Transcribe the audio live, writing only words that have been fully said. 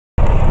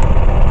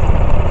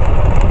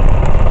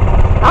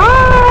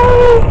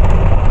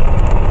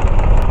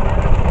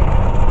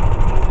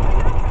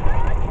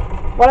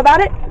What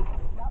about it?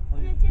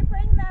 Did you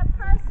bring the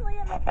parsley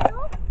and the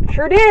dill?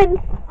 Sure did.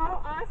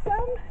 Oh,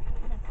 awesome.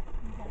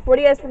 What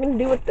are you guys going to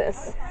do with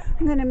this?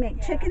 I'm going to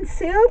make chicken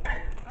soup.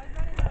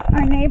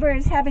 Our neighbor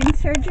is having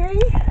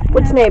surgery.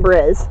 Which neighbor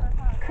is?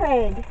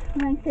 Craig,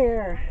 right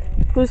there.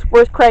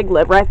 Where's Craig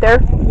live? Right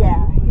there?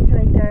 Yeah, he's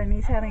right there, and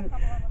he's having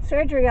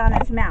surgery on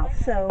his mouth,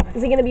 so...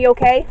 Is he going to be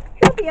okay?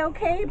 He'll be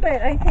okay,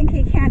 but I think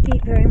he can't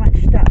eat very much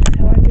stuff,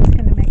 so I'm just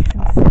going to make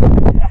some soup.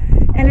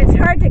 And it's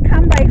hard to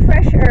come by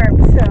fresh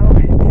herbs, so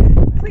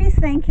please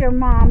thank your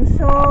mom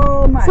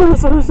so much. So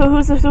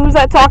who's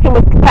that talking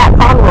with Pat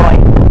Conroy?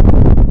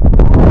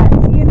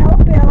 You know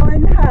Bill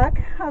and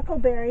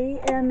Huckleberry,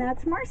 and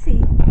that's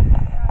Marcy.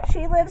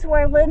 She lives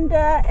where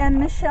Linda and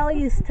Michelle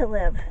used to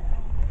live.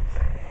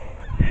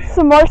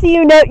 So Marcy,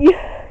 you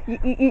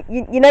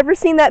never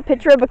seen that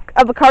picture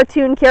of a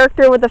cartoon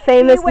character with a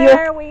famous... We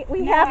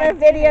have a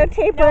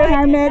videotaper in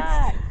our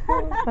midst.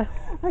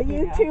 A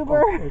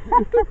YouTuber.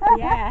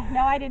 Yeah,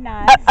 no, I did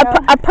not.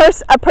 A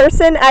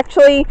person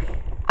actually...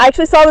 I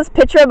actually saw this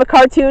picture of a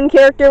cartoon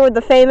character with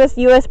the famous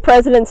U.S.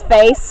 president's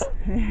face.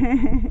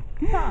 You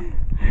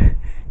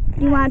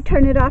want to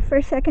turn it off for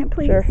a second,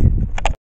 please? Sure.